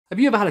Have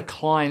you ever had a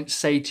client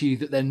say to you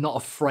that they're not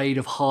afraid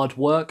of hard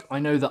work? I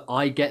know that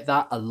I get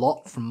that a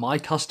lot from my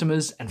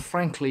customers, and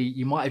frankly,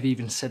 you might have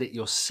even said it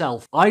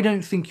yourself. I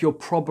don't think your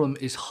problem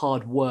is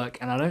hard work,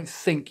 and I don't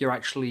think you're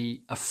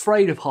actually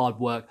afraid of hard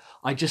work.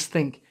 I just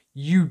think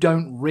you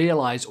don't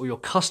realize, or your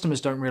customers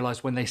don't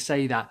realize when they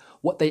say that,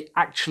 what they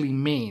actually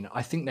mean.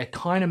 I think they're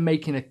kind of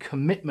making a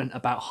commitment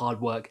about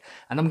hard work,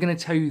 and I'm going to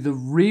tell you the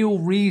real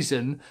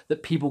reason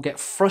that people get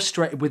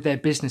frustrated with their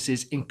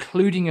businesses,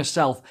 including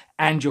yourself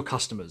and your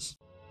customers.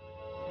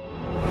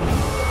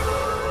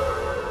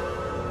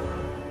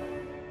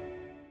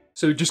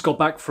 So just got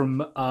back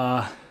from,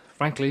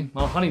 frankly,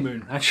 our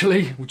honeymoon,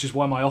 actually, which is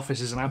why my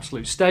office is an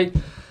absolute state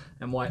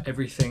and why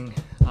everything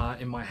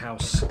in my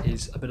house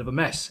is a bit of a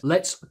mess.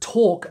 Let's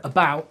talk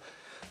about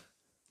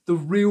the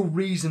real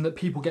reason that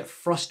people get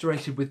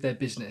frustrated with their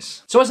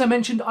business. So as I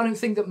mentioned, I don't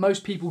think that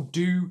most people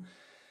do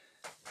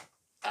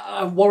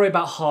worry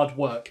about hard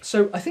work.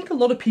 So I think a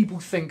lot of people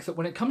think that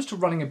when it comes to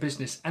running a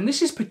business, and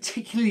this is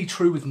particularly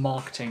true with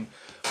marketing,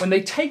 when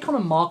they take on a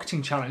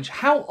marketing challenge,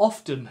 how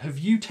often have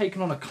you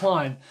taken on a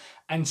client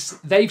and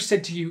they've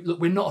said to you, look,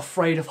 we're not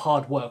afraid of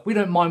hard work. We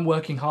don't mind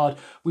working hard.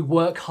 We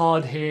work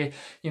hard here.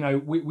 You know,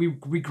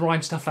 we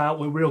grind stuff out.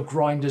 We're real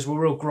grinders.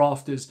 We're real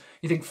grafters.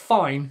 You think,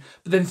 fine.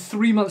 But then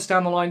 3 months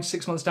down the line,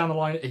 6 months down the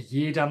line, a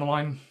year down the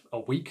line,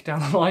 a week down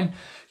the line,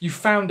 you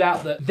found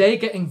out that they're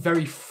getting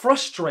very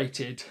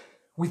frustrated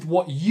with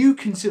what you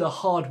consider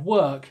hard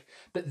work,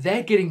 but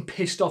they're getting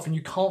pissed off and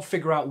you can't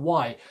figure out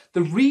why.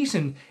 The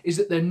reason is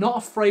that they're not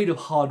afraid of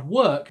hard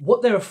work.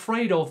 What they're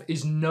afraid of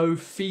is no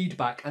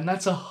feedback, and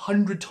that's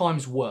 100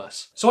 times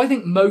worse. So I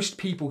think most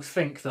people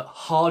think that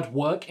hard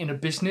work in a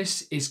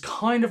business is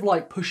kind of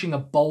like pushing a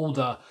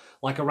boulder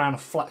like around a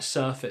flat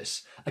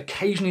surface.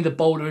 Occasionally the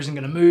boulder isn't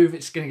going to move,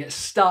 it's going to get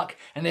stuck,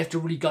 and they have to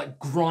really like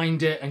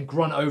grind it and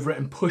grunt over it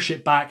and push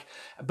it back.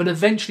 But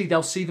eventually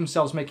they'll see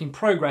themselves making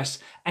progress,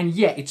 and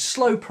yeah, it's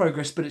slow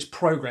progress, but it's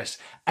progress.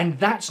 And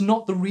that's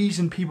not the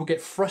reason people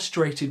get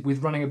frustrated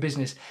with running a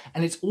business,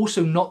 and it's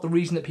also not the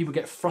reason that people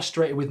get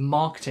frustrated with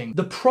marketing.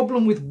 The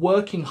problem with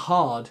working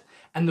hard,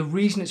 and the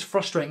reason it's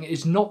frustrating,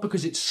 is not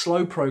because it's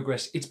slow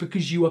progress, it's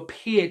because you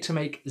appear to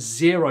make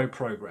zero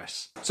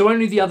progress. So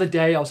only the other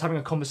day I was having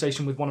a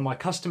conversation with one of my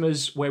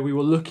customers where we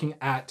were looking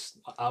at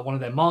one of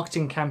their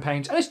marketing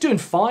campaigns, and it's doing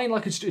fine,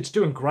 like it's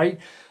doing great,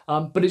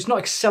 but it's not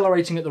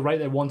accelerating at the rate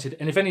they wanted.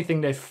 And if anything,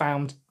 they've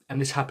found,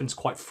 and this happens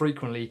quite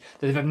frequently,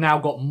 that they've now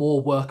got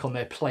more work on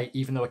their plate,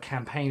 even though a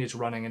campaign is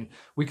running. And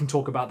we can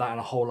talk about that in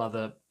a whole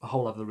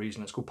other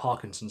reason. It's called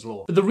Parkinson's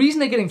law. But the reason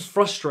they're getting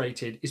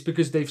frustrated is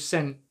because they've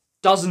sent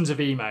dozens of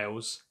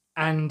emails,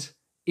 and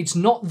it's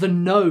not the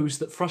no's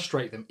that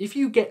frustrate them. If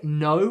you get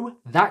no,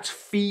 that's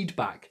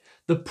feedback.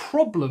 The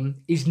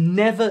problem is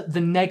never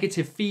the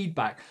negative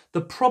feedback. The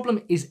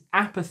problem is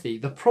apathy.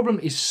 The problem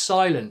is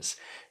silence.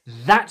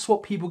 That's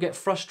what people get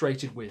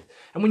frustrated with.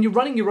 And when you're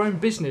running your own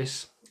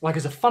business, like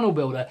as a funnel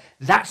builder,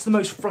 that's the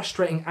most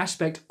frustrating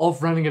aspect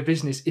of running a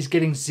business, is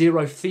getting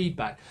zero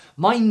feedback.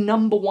 My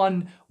number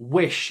one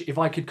wish, if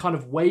I could kind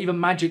of wave a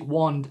magic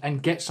wand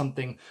and get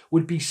something,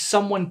 would be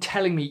someone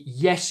telling me,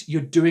 yes,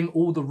 you're doing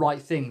all the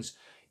right things.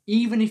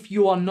 Even if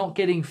you are not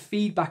getting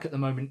feedback at the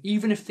moment,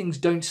 even if things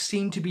don't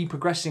seem to be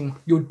progressing,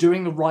 you're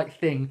doing the right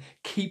thing.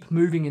 Keep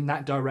moving in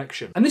that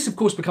direction. And this, of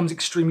course, becomes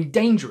extremely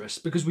dangerous,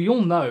 because we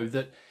all know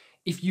that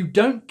if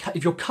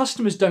your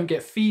customers don't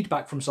get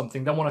feedback from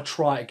something, they'll want to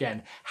try it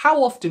again.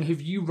 How often have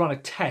you run a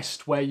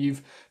test where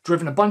you've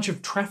driven a bunch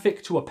of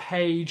traffic to a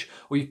page,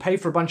 or you've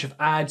paid for a bunch of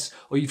ads,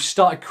 or you've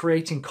started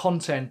creating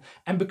content,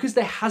 and because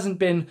there hasn't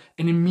been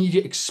an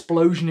immediate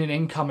explosion in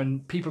income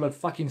and people are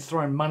fucking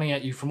throwing money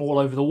at you from all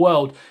over the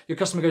world, your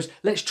customer goes,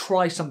 let's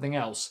try something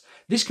else.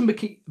 This can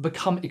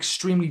become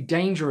extremely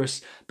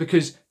dangerous,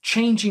 because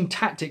changing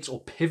tactics,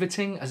 or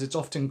pivoting as it's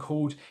often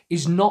called,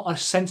 is not a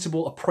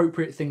sensible,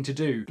 appropriate thing to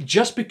do.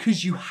 Just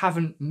because you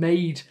haven't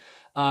made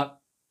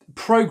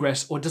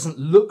progress, or doesn't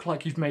look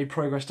like you've made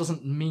progress,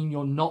 doesn't mean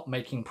you're not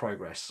making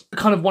progress.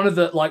 Kind of one of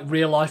the like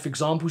real life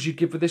examples you'd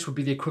give with this would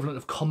be the equivalent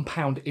of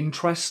compound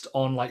interest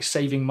on like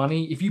saving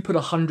money. If you put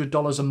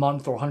 $100 a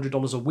month or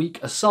 $100 a week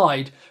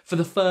aside for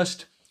the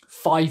first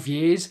 5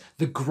 years,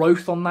 the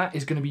growth on that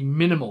is going to be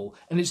minimal.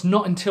 And it's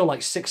not until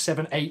like 6,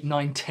 7, 8,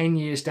 9, 10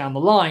 years down the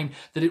line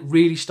that it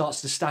really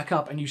starts to stack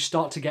up and you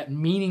start to get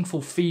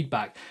meaningful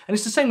feedback. And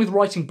it's the same with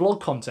writing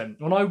blog content.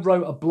 When I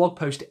wrote a blog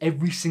post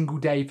every single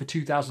day for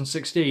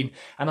 2016,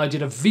 and I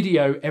did a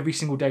video every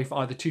single day for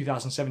either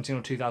 2017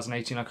 or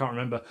 2018, I can't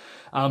remember,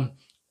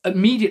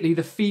 immediately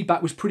the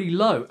feedback was pretty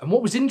low. And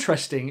what was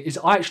interesting is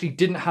I actually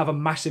didn't have a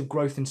massive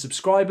growth in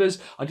subscribers.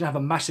 I didn't have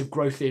a massive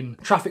growth in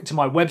traffic to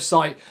my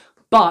website.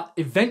 But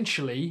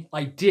eventually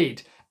I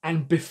did.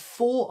 And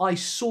before I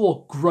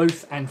saw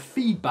growth and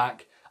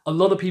feedback, a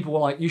lot of people were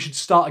like, you should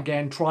start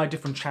again, try a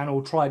different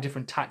channel, try a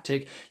different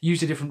tactic,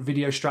 use a different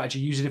video strategy,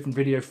 use a different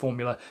video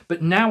formula.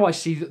 But now I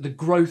see that the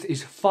growth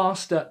is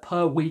faster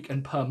per week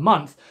and per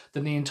month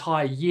than the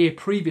entire year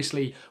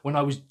previously, when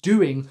I was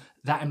doing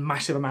that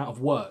massive amount of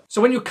work.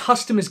 So when your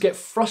customers get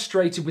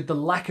frustrated with the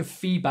lack of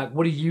feedback,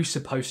 what are you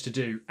supposed to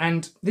do?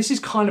 And this is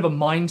kind of a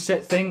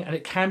mindset thing, and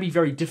it can be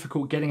very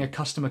difficult getting a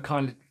customer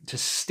kind of to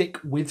stick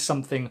with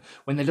something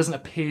when there doesn't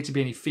appear to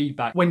be any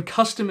feedback. When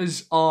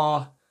customers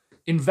are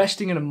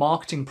investing in a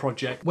marketing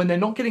project, when they're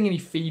not getting any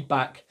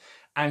feedback,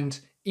 and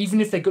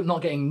even if they're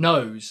not getting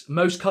no's,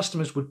 most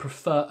customers would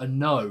prefer a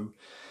no,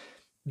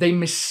 they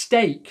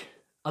mistake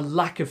a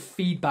lack of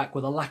feedback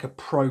with a lack of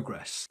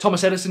progress.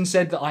 Thomas Edison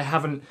said that I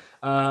haven't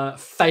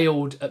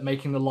failed at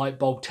making the light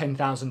bulb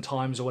 10,000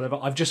 times or whatever.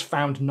 I've just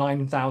found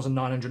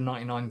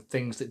 9,999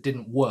 things that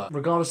didn't work.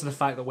 Regardless of the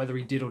fact that whether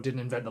he did or didn't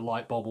invent the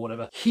light bulb or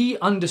whatever, he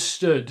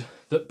understood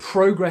that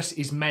progress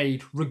is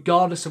made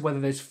regardless of whether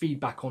there's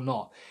feedback or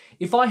not.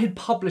 If I had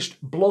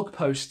published blog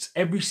posts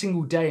every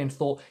single day and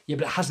thought, yeah,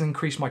 but it hasn't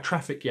increased my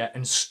traffic yet,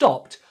 and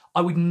stopped, I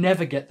would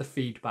never get the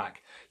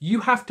feedback.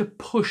 You have to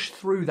push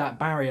through that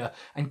barrier,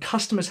 and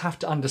customers have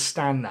to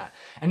understand that.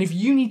 And if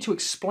you need to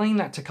explain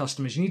that to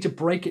customers, you need to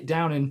break it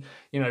down in,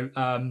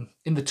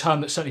 in the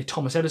term that certainly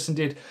Thomas Edison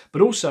did,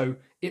 but also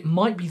it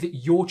might be that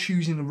you're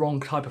choosing the wrong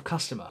type of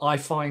customer. I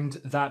find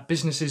that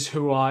businesses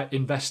who are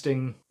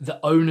investing the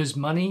owner's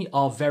money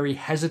are very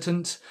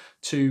hesitant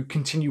to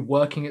continue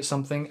working at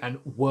something and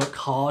work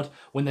hard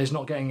when there's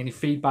not getting any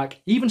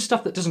feedback. Even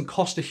stuff that doesn't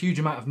cost a huge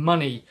amount of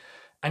money,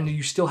 and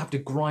you still have to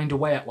grind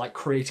away at, like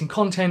creating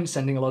content,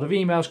 sending a lot of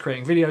emails,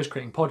 creating videos,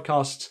 creating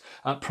podcasts,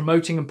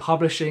 promoting and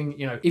publishing.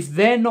 If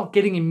they're not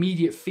getting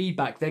immediate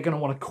feedback, they're going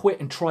to want to quit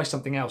and try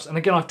something else. And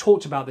again, I've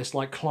talked about this,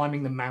 like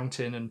climbing the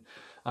mountain, and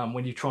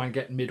when you try and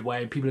get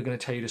midway and people are going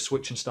to tell you to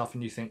switch and stuff,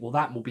 and you think, well,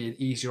 that will be an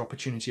easier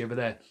opportunity over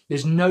there.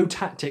 There's no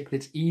tactic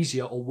that's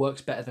easier or works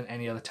better than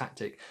any other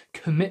tactic.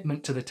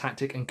 Commitment to the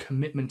tactic and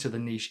commitment to the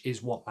niche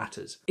is what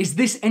matters. Is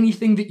this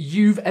anything that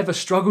you've ever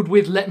struggled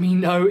with? Let me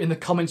know in the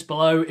comments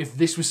below if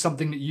this was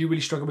something that you really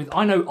struggled with.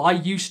 I know I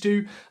used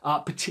to,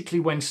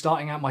 particularly when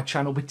starting out my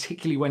channel,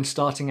 particularly when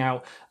starting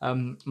out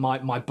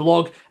my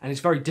blog, and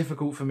it's very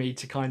difficult for me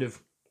to kind of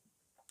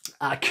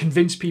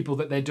convince people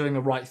that they're doing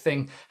the right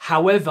thing.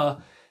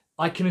 However,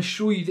 I can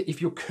assure you that if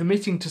you're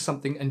committing to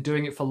something and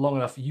doing it for long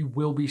enough, you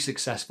will be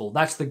successful.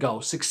 That's the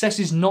goal. Success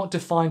is not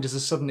defined as a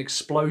sudden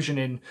explosion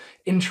in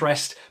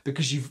interest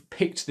because you've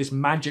picked this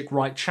magic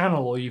right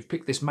channel or you've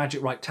picked this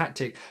magic right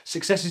tactic.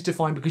 Success is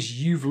defined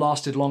because you've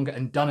lasted longer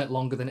and done it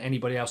longer than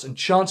anybody else. And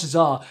chances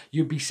are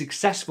you'll be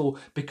successful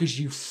because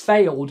you've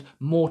failed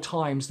more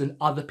times than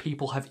other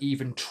people have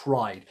even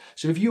tried.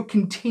 So if you're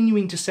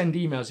continuing to send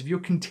emails, if you're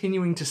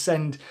continuing to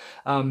send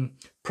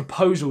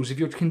proposals, if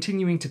you're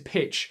continuing to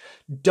pitch,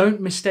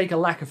 don't mistake a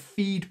lack of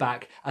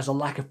feedback as a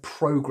lack of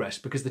progress,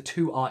 because the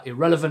two are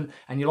irrelevant.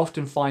 And you'll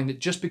often find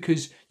that just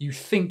because you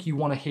think you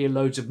want to hear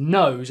loads of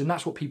no's, and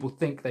that's what people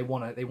think they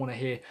want to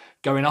hear,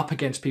 going up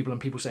against people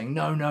and people saying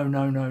no, no,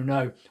 no, no,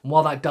 no. And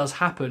while that does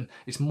happen,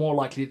 it's more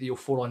likely that you'll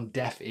fall on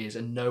deaf ears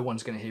and no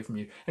one's going to hear from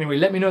you. Anyway,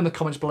 let me know in the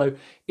comments below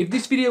if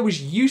this video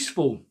was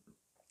useful.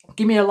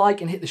 Give me a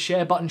like and hit the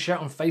share button, share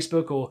it on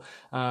Facebook or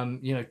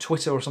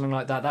Twitter or something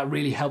like that. That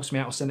really helps me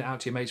out. I'll send it out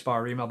to your mates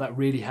via email. That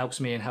really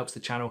helps me and helps the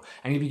channel.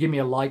 And if you give me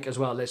a like as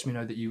well, it lets me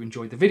know that you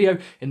enjoyed the video.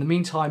 In the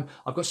meantime,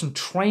 I've got some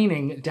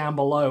training down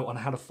below on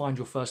how to find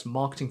your first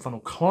marketing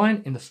funnel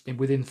client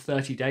within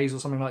 30 days or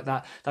something like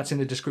that. That's in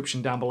the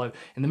description down below.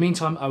 In the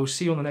meantime, I will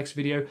see you on the next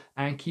video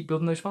and keep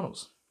building those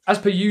funnels. As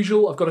per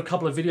usual, I've got a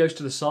couple of videos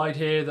to the side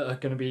here that are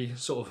going to be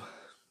sort of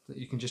that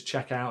you can just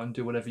check out and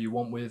do whatever you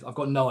want with. I've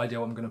got no idea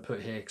what I'm going to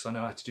put here because I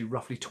know I have to do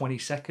roughly 20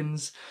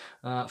 seconds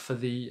for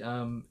the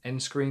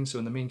end screen. So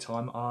in the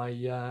meantime,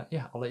 I'll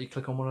let you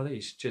click on one of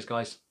these. Cheers,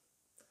 guys.